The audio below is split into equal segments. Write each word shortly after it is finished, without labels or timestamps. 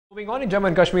Moving on, in Jammu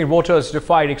and Kashmir, voters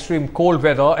defied extreme cold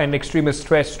weather and extremist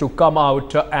threats to come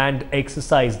out and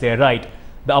exercise their right.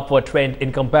 The upward trend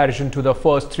in comparison to the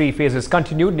first three phases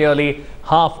continued. Nearly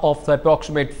half of the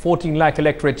approximate 14 lakh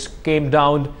electorates came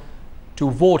down to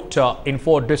vote in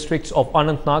 4 districts of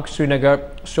Anantnag, Srinagar,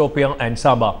 Shopian and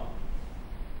Samba.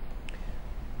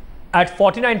 At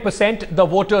 49%, the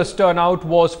voters' turnout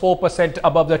was 4%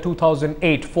 above the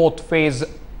 2008 fourth phase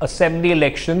assembly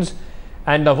elections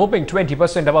and a whopping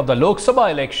 20% above the Lok Sabha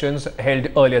elections held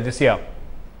earlier this year.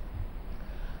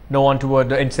 No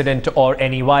untoward incident or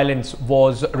any violence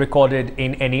was recorded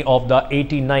in any of the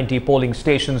 1890 polling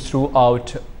stations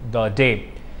throughout the day.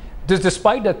 This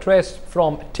despite the threats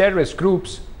from terrorist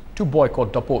groups to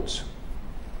boycott the polls.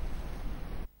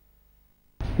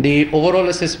 The overall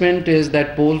assessment is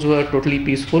that polls were totally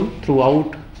peaceful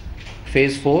throughout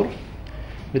phase 4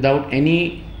 without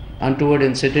any untoward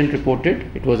incident reported.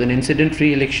 It was an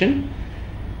incident-free election.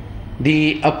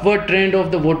 The upward trend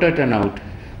of the voter turnout,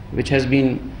 which has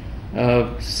been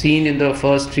seen in the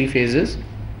first 3 phases,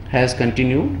 has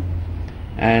continued,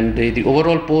 and the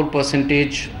overall poll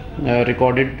percentage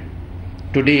recorded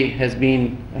today has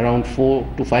been around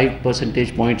 4 to 5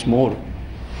 percentage points more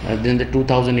than the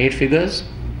 2008 figures,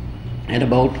 and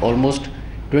about almost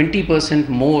 20%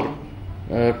 more,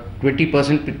 20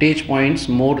 percentage points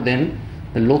more than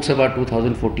the Lok Sabha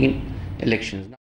 2014 elections.